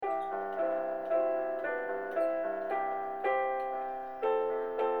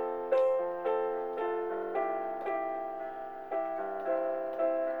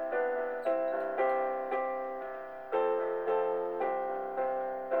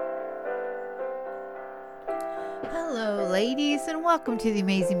Hello, ladies, and welcome to the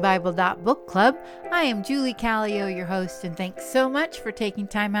Amazing Bible Book Club. I am Julie Callio, your host, and thanks so much for taking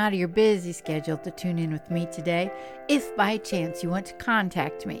time out of your busy schedule to tune in with me today. If by chance you want to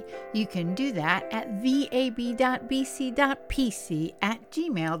contact me, you can do that at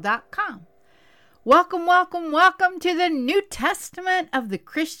vab.bc.pc@gmail.com. Welcome, welcome, welcome to the New Testament of the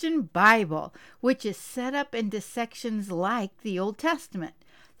Christian Bible, which is set up into sections like the Old Testament.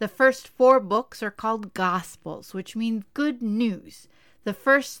 The first 4 books are called Gospels, which means good news. The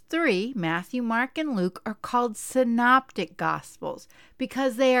first 3, Matthew, Mark, and Luke, are called Synoptic Gospels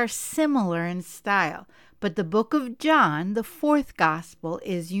because they are similar in style. But the book of John, the 4th Gospel,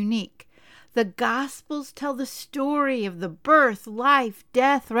 is unique. The Gospels tell the story of the birth, life,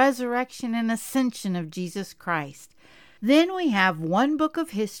 death, resurrection, and ascension of Jesus Christ. Then we have one book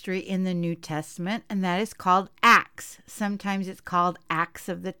of history in the New Testament, and that is called Acts. Sometimes it's called Acts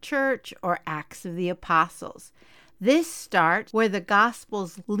of the Church or Acts of the Apostles. This starts where the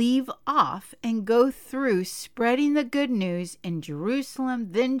Gospels leave off and go through spreading the good news in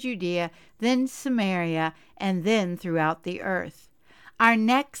Jerusalem, then Judea, then Samaria, and then throughout the earth. Our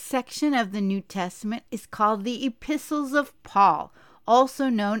next section of the New Testament is called the Epistles of Paul, also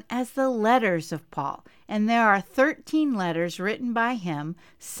known as the Letters of Paul, and there are 13 letters written by him,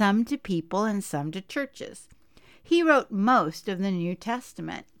 some to people and some to churches. He wrote most of the New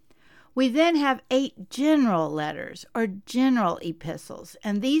Testament. We then have 8 general letters or general epistles,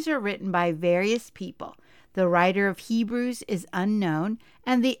 and these are written by various people. The writer of Hebrews is unknown,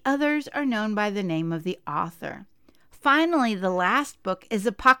 and the others are known by the name of the author. Finally, the last book is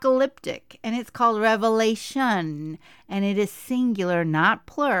apocalyptic, and it's called Revelation, and it is singular, not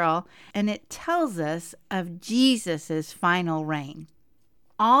plural, and it tells us of Jesus' final reign.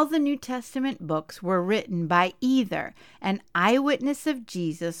 All the New Testament books were written by either an eyewitness of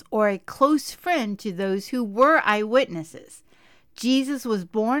Jesus or a close friend to those who were eyewitnesses. Jesus was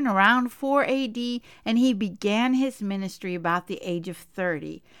born around 4 AD, and he began his ministry about the age of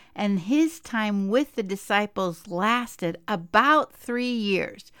 30, and his time with the disciples lasted about 3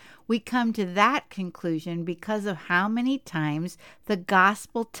 years. We come to that conclusion because of how many times the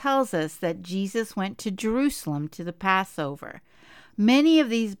gospel tells us that Jesus went to Jerusalem to the Passover. Many of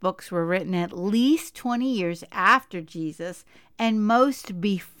these books were written at least 20 years after Jesus, and most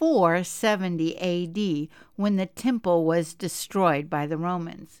before 70 AD, when the temple was destroyed by the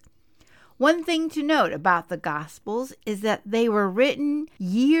Romans. One thing to note about the Gospels is that they were written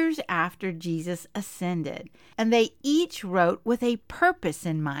years after Jesus ascended, and they each wrote with a purpose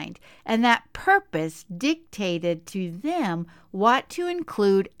in mind, and that purpose dictated to them what to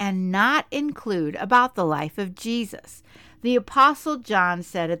include and not include about the life of Jesus. The Apostle John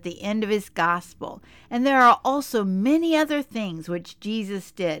said at the end of his gospel, "And there are also many other things which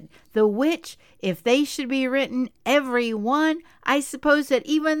Jesus did, the which, if they should be written every one, I suppose that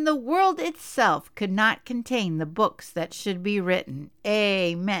even the world itself could not contain the books that should be written."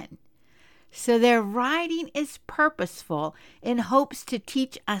 Amen. So their writing is purposeful in hopes to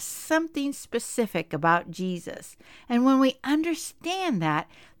teach us something specific about Jesus. And when we understand that,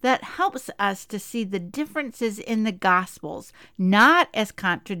 that helps us to see the differences in the Gospels, not as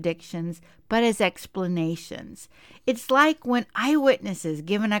contradictions, but as explanations. It's like when eyewitnesses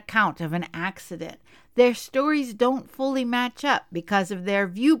give an account of an accident. Their stories don't fully match up because of their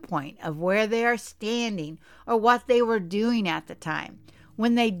viewpoint of where they are standing or what they were doing at the time.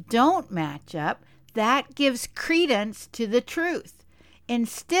 When they don't match up, that gives credence to the truth,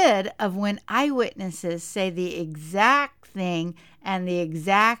 instead of when eyewitnesses say the exact thing and the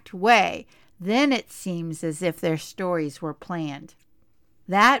exact way, then it seems as if their stories were planned.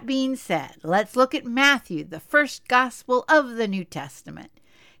 That being said, let's look at Matthew, the first gospel of the New Testament.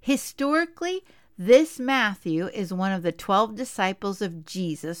 Historically, this Matthew is one of the 12 disciples of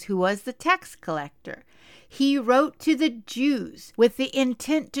Jesus who was the tax collector. He wrote to the Jews with the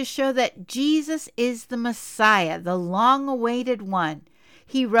intent to show that Jesus is the Messiah, the long-awaited one.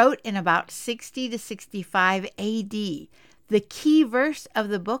 He wrote in about 60 to 65 AD. The key verse of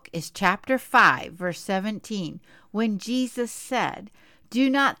the book is chapter 5, verse 17, when Jesus said, "Do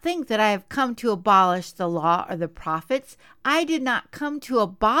not think that I have come to abolish the law or the prophets. I did not come to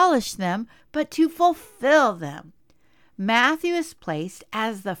abolish them, but to fulfill them." Matthew is placed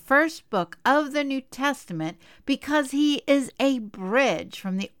as the first book of the New Testament because he is a bridge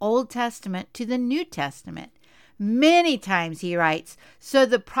from the Old Testament to the New Testament. Many times he writes, "So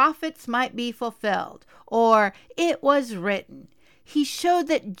the prophets might be fulfilled," or "It was written." He showed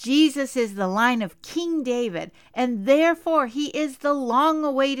that Jesus is the line of King David, and therefore he is the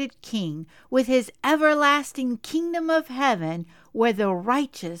long-awaited king with his everlasting kingdom of heaven, where the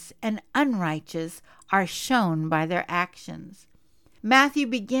righteous and unrighteous are shown by their actions. Matthew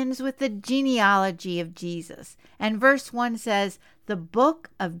begins with the genealogy of Jesus, and verse 1 says, "The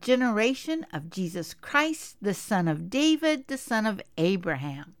book of generation of Jesus Christ, the son of David, the son of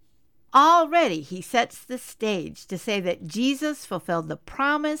Abraham." Already he sets the stage to say that Jesus fulfilled the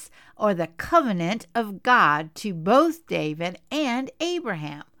promise or the covenant of God to both David and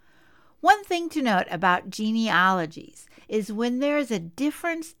Abraham. One thing to note about genealogies is when there is a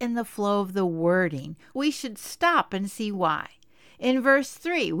difference in the flow of the wording, we should stop and see why. In verse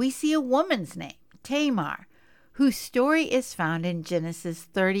 3, we see a woman's name, Tamar, whose story is found in Genesis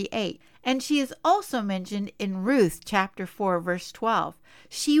 38, and she is also mentioned in Ruth chapter 4, verse 12.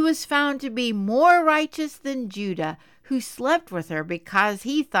 She was found to be more righteous than Judah, who slept with her because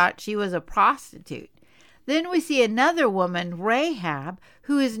he thought she was a prostitute. Then we see another woman, Rahab,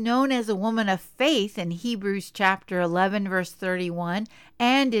 who is known as a woman of faith in Hebrews chapter 11, verse 31,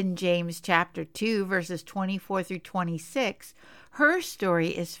 and in James chapter 2, verses 24 through 26. Her story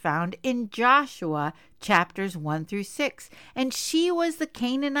is found in Joshua chapters 1 through 6, and she was the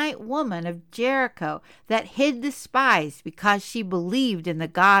Canaanite woman of Jericho that hid the spies because she believed in the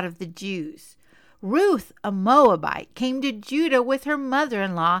God of the Jews. Ruth, a Moabite, came to Judah with her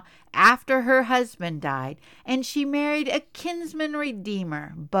mother-in-law after her husband died, and she married a kinsman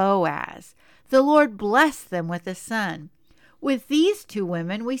redeemer, Boaz. The Lord blessed them with a son. With these two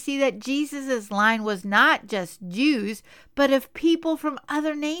women, we see that Jesus' line was not just Jews, but of people from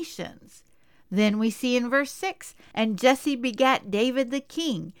other nations. Then we see in verse 6, "And Jesse begat David the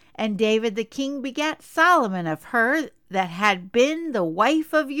king, and David the king begat Solomon of her that had been the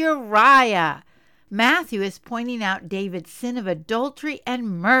wife of Uriah." Matthew is pointing out David's sin of adultery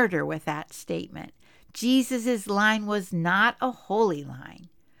and murder with that statement. Jesus' line was not a holy line.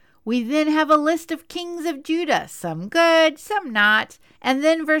 We then have a list of kings of Judah, some good, some not. And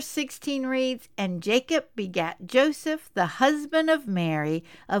then verse 16 reads, "And Jacob begat Joseph, the husband of Mary,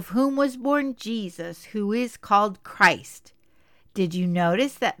 of whom was born Jesus, who is called Christ." Did you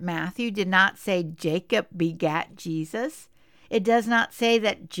notice that Matthew did not say Jacob begat Jesus? It does not say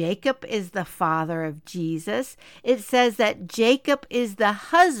that Jacob is the father of Jesus. It says that Jacob is the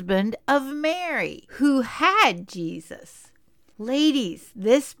husband of Mary, who had Jesus. Ladies,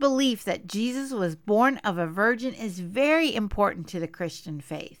 this belief that Jesus was born of a virgin is very important to the Christian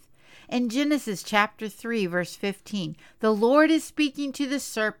faith. In Genesis chapter 3, verse 15, the Lord is speaking to the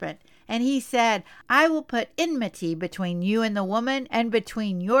serpent, and he said, "I will put enmity between you and the woman, and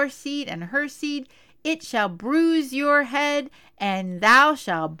between your seed and her seed. It shall bruise your head, and thou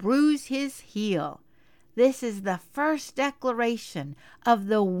shalt bruise his heel." This is the first declaration of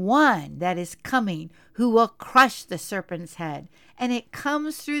the one that is coming who will crush the serpent's head. And it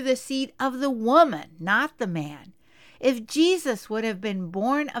comes through the seed of the woman, not the man. If Jesus would have been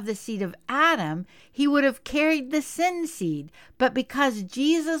born of the seed of Adam, he would have carried the sin seed. But because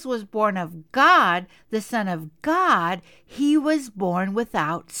Jesus was born of God, the Son of God, he was born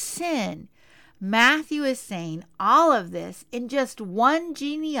without sin. Matthew is saying all of this in just one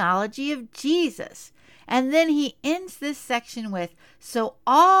genealogy of Jesus. And then he ends this section with, "So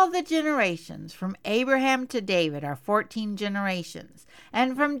all the generations from Abraham to David are 14 generations,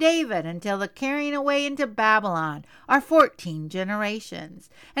 and from David until the carrying away into Babylon are 14 generations,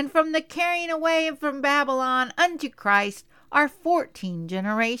 and from the carrying away from Babylon unto Christ are 14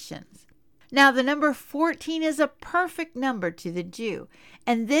 generations." Now, the number 14 is a perfect number to the Jew,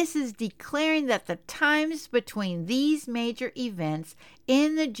 and this is declaring that the times between these major events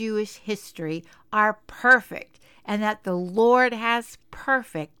in the Jewish history are perfect, and that the Lord has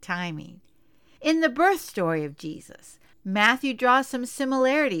perfect timing. In the birth story of Jesus, Matthew draws some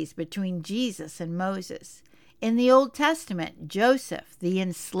similarities between Jesus and Moses. In the Old Testament, Joseph, the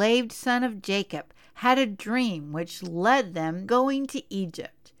enslaved son of Jacob, had a dream which led them going to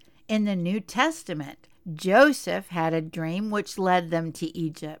Egypt. In the New Testament, Joseph had a dream which led them to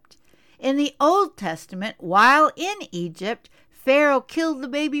Egypt. In the Old Testament, while in Egypt, Pharaoh killed the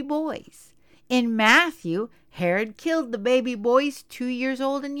baby boys. In Matthew, Herod killed the baby boys 2 years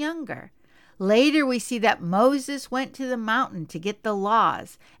old and younger. Later, we see that Moses went to the mountain to get the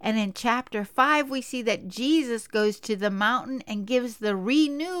laws. And in chapter 5, we see that Jesus goes to the mountain and gives the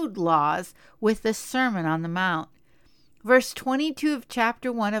renewed laws with the Sermon on the Mount. Verse 22 of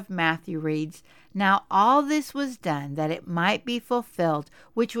chapter 1 of Matthew reads, "Now all this was done that it might be fulfilled,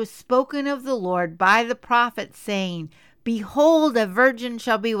 which was spoken of the Lord by the prophet, saying, Behold, a virgin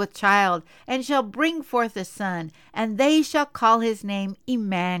shall be with child, and shall bring forth a son, and they shall call his name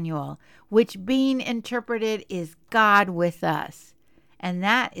Emmanuel, which being interpreted is God with us." And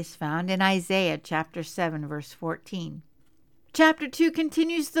that is found in Isaiah chapter 7, verse 14. Chapter 2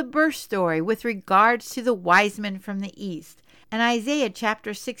 continues the birth story with regards to the wisemen from the east. And Isaiah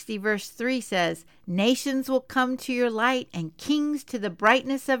chapter 60 verse 3 says, "Nations will come to your light and kings to the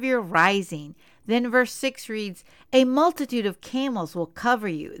brightness of your rising." Then verse 6 reads, "A multitude of camels will cover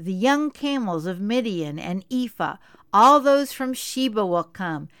you, the young camels of Midian and Ephah. All those from Sheba will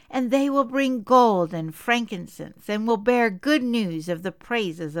come, and they will bring gold and frankincense and will bear good news of the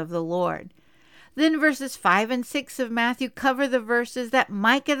praises of the Lord." Then verses 5 and 6 of Matthew cover the verses that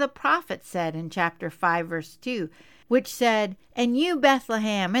Micah the prophet said in chapter 5 verse 2, which said, "And you,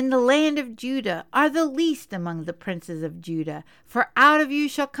 Bethlehem, in the land of Judah, are the least among the princes of Judah, for out of you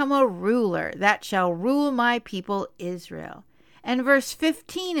shall come a ruler that shall rule my people Israel." And verse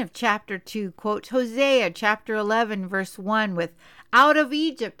 15 of chapter 2 quotes Hosea chapter 11 verse 1 with, "Out of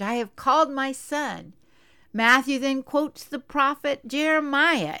Egypt I have called my son." Matthew then quotes the prophet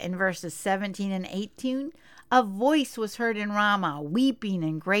Jeremiah in verses 17 and 18. "A voice was heard in Ramah, weeping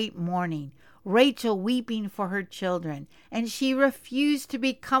and great mourning, Rachel weeping for her children, and she refused to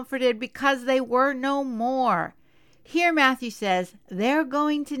be comforted because they were no more." Here Matthew says, "Their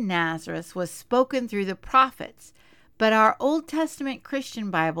going to Nazareth was spoken through the prophets," but our Old Testament Christian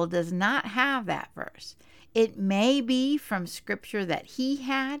Bible does not have that verse. It may be from scripture that he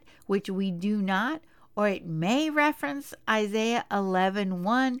had, which we do not, or it may reference Isaiah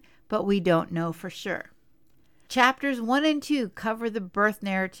 11:1, but we don't know for sure. Chapters 1 and 2 cover the birth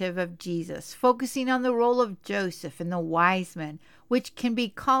narrative of Jesus, focusing on the role of Joseph and the wise men, which can be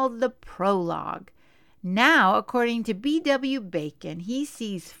called the prologue. Now, according to B.W. Bacon, he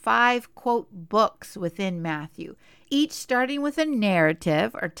sees 5, quote, books within Matthew, each starting with a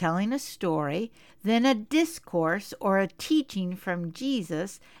narrative or telling a story, then a discourse or a teaching from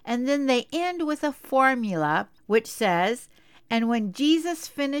Jesus, and then they end with a formula which says, "And when Jesus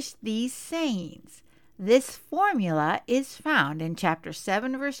finished these sayings." This formula is found in chapter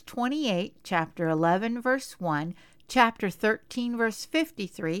 7 verse 28, chapter 11 verse 1, chapter 13 verse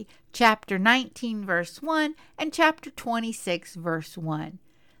 53, chapter 19 verse 1, and chapter 26 verse 1.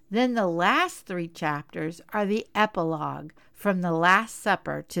 Then the last 3 chapters are the epilogue from the Last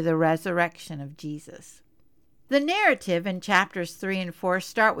Supper to the resurrection of Jesus. The narrative in chapters 3 and 4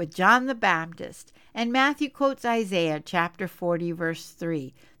 start with John the Baptist, and Matthew quotes Isaiah chapter 40 verse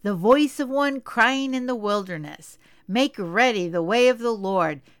 3, "The voice of one crying in the wilderness, make ready the way of the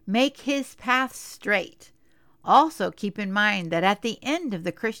Lord, make his path straight." Also keep in mind that at the end of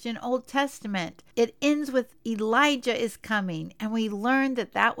the Christian Old Testament, it ends with Elijah is coming, and we learn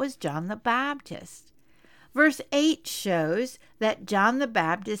that that was John the Baptist. Verse 8 shows that John the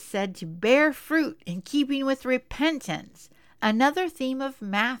Baptist said to bear fruit in keeping with repentance. Another theme of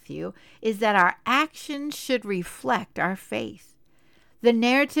Matthew is that our actions should reflect our faith. The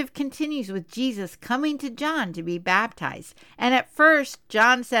narrative continues with Jesus coming to John to be baptized, and at first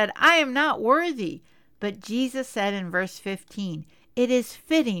John said, "I am not worthy." But Jesus said in verse 15, "It is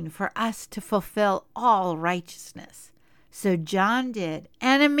fitting for us to fulfill all righteousness." So John did,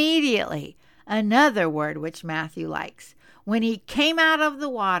 and immediately, another word which Matthew likes, when he came out of the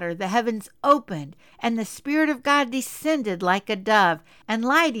water, the heavens opened, and the Spirit of God descended like a dove, and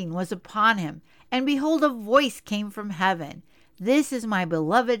lighting was upon him. And behold, a voice came from heaven, "This is my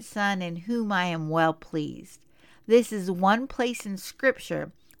beloved Son, in whom I am well pleased." This is one place in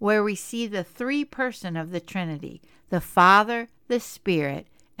Scripture where we see the 3 person of the Trinity, the Father, the Spirit,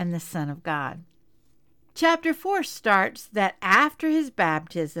 and the Son of God. Chapter 4 starts that after his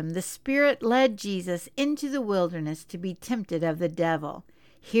baptism, the Spirit led Jesus into the wilderness to be tempted of the devil.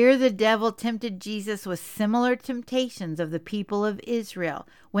 Here the devil tempted Jesus with similar temptations of the people of Israel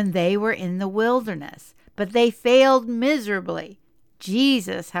when they were in the wilderness, but they failed miserably.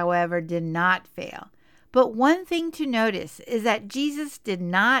 Jesus, however, did not fail. But one thing to notice is that Jesus did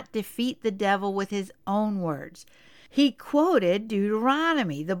not defeat the devil with his own words. He quoted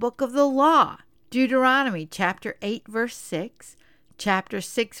Deuteronomy, the book of the law. Deuteronomy chapter 8 verse 6, chapter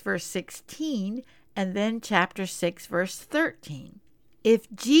 6 verse 16, and then chapter 6 verse 13. If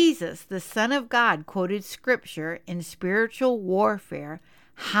Jesus, the Son of God, quoted scripture in spiritual warfare,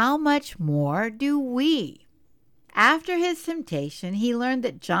 how much more do we? After his temptation, he learned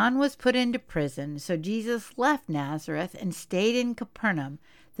that John was put into prison, so Jesus left Nazareth and stayed in Capernaum,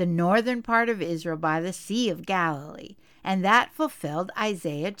 the northern part of Israel by the Sea of Galilee, and that fulfilled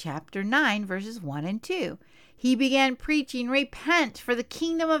Isaiah chapter 9, verses 1 and 2. He began preaching, "Repent, for the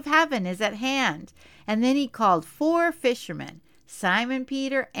kingdom of heaven is at hand." And then he called 4 fishermen, Simon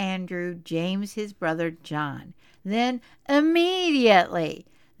Peter, Andrew, James his brother John. Then immediately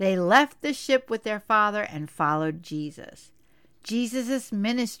they left the ship with their father and followed Jesus. Jesus'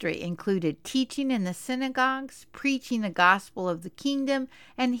 ministry included teaching in the synagogues, preaching the gospel of the kingdom,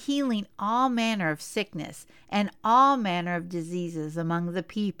 and healing all manner of sickness and all manner of diseases among the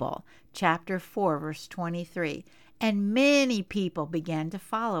people. Chapter 4, verse 23. And many people began to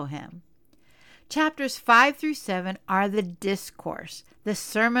follow him. Chapters 5 through 7 are the discourse, the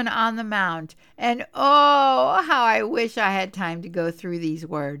Sermon on the Mount, and oh, how I wish I had time to go through these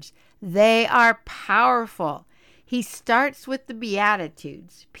words. They are powerful. He starts with the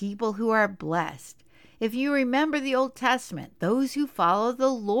Beatitudes, people who are blessed. If you remember the Old Testament, those who follow the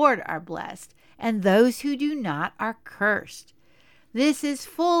Lord are blessed, and those who do not are cursed. This is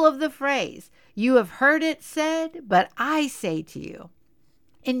full of the phrase, "You have heard it said, but I say to you."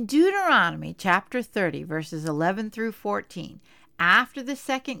 In Deuteronomy chapter 30, verses 11 through 14, after the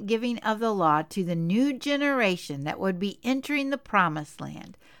second giving of the law to the new generation that would be entering the promised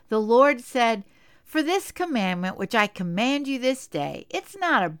land, the Lord said, "For this commandment which I command you this day, it's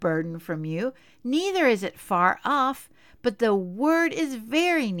not a burden from you, neither is it far off, but the word is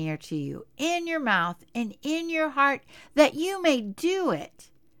very near to you, in your mouth and in your heart, that you may do it."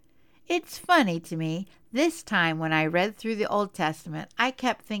 It's funny to me, this time when I read through the Old Testament, I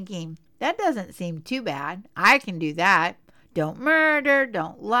kept thinking, that doesn't seem too bad. I can do that. Don't murder,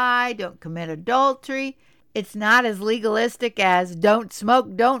 don't lie, don't commit adultery. It's not as legalistic as don't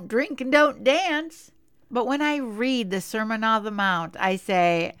smoke, don't drink, and don't dance. But when I read the Sermon on the Mount, I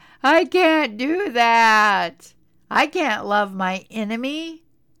say, I can't do that. I can't love my enemy.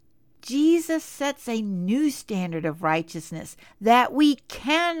 Jesus sets a new standard of righteousness that we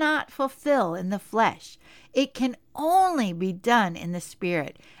cannot fulfill in the flesh. It can only be done in the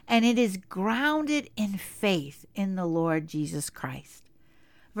Spirit, and it is grounded in faith in the Lord Jesus Christ.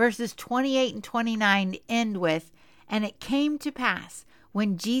 Verses 28 and 29 end with, "And it came to pass,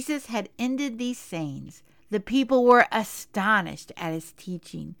 when Jesus had ended these sayings, the people were astonished at his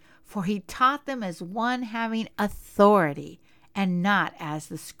teaching, for he taught them as one having authority, and not as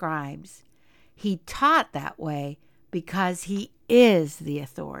the scribes." He taught that way because he is the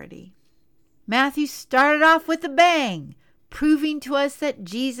authority. Matthew started off with a bang, proving to us that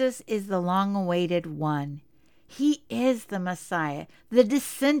Jesus is the long-awaited one. He is the Messiah, the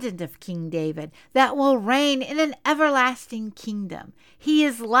descendant of King David, that will reign in an everlasting kingdom. He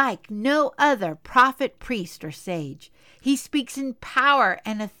is like no other prophet, priest, or sage. He speaks in power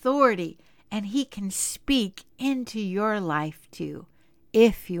and authority, and he can speak into your life too,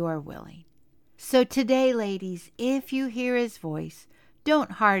 if you are willing. So today, ladies, if you hear his voice,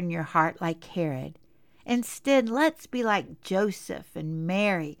 don't harden your heart like Herod. Instead, let's be like Joseph and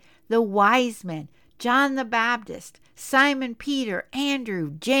Mary, the wise men, John the Baptist, Simon Peter,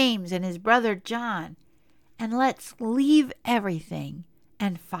 Andrew, James, and his brother John. And let's leave everything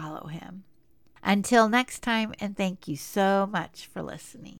and follow him. Until next time, and thank you so much for listening.